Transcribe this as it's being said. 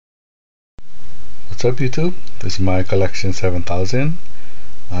What's up YouTube? This is my collection 7000.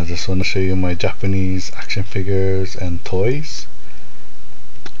 I just want to show you my Japanese action figures and toys.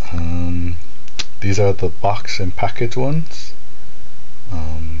 These are the box and package ones.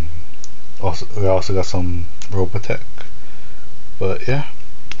 We also got some Robotech. But yeah,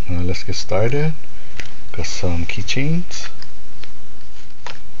 let's get started. Got some keychains.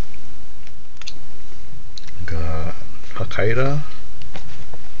 Got Hakaira.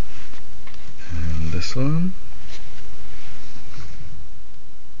 And this one.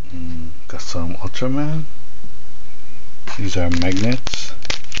 Got some Ultraman. These are magnets.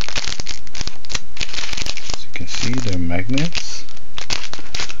 As you can see, they're magnets.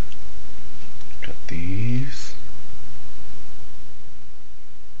 Got these.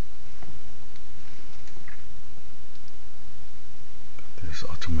 Got this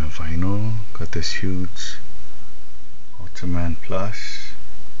Ultraman vinyl. Got this huge Ultraman plush.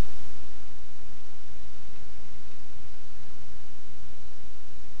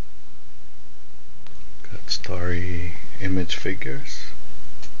 Starry image figures.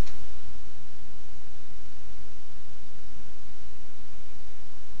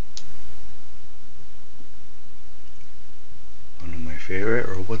 One of my favorite,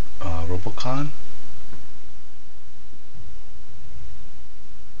 Robocon.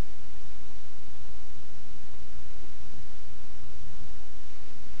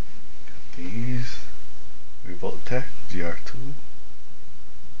 Got these Revoltech GR2.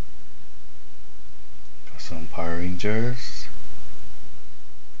 Some Power Rangers.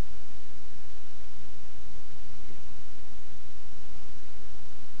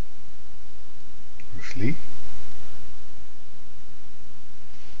 Bruce Lee.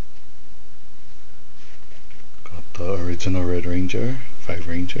 Got the original Red Ranger, 5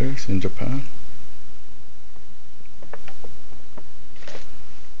 Rangers in Japan.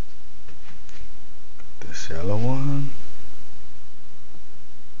 Got this yellow one.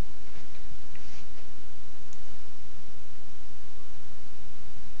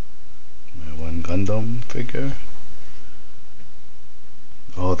 Gundam figure.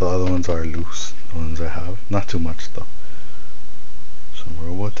 All the other ones are loose, the ones I have. Not too much though. Some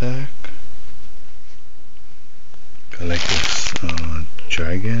Robotech. Got like this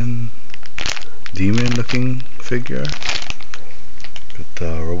dragon, demon looking figure. Got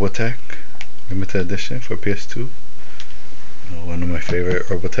the Robotech limited edition for PS2. One of my favorite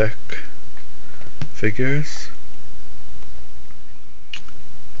Robotech figures.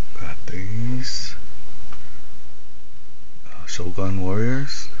 These Shogun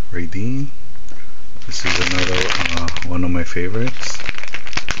Warriors, Raiden. This is another one of my favorites.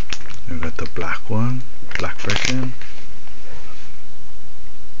 We got the black one, black version.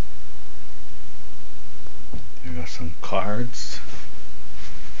 We got some cards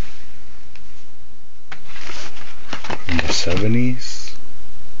from the 70s.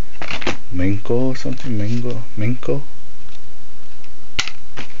 Menko something, Menko.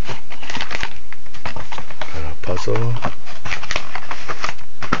 Puzzle.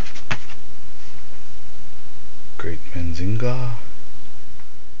 Great Menzinga.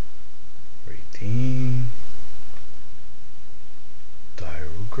 Raiden.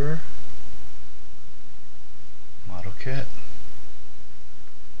 Dairuger. Model kit.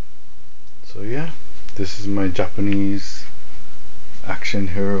 So yeah, this is my Japanese action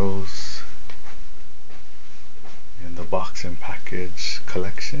heroes in the box and package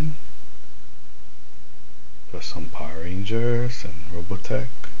collection. Plus some Power Rangers and Robotech.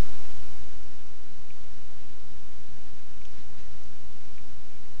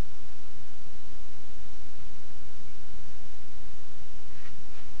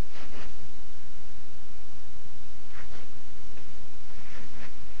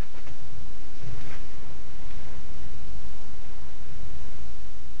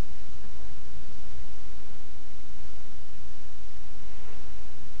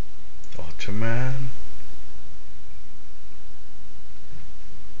 Ultraman.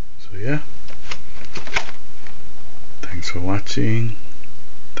 So yeah, thanks for watching,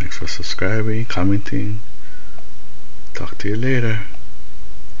 thanks for subscribing, commenting. Talk to you later.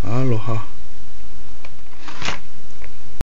 Aloha.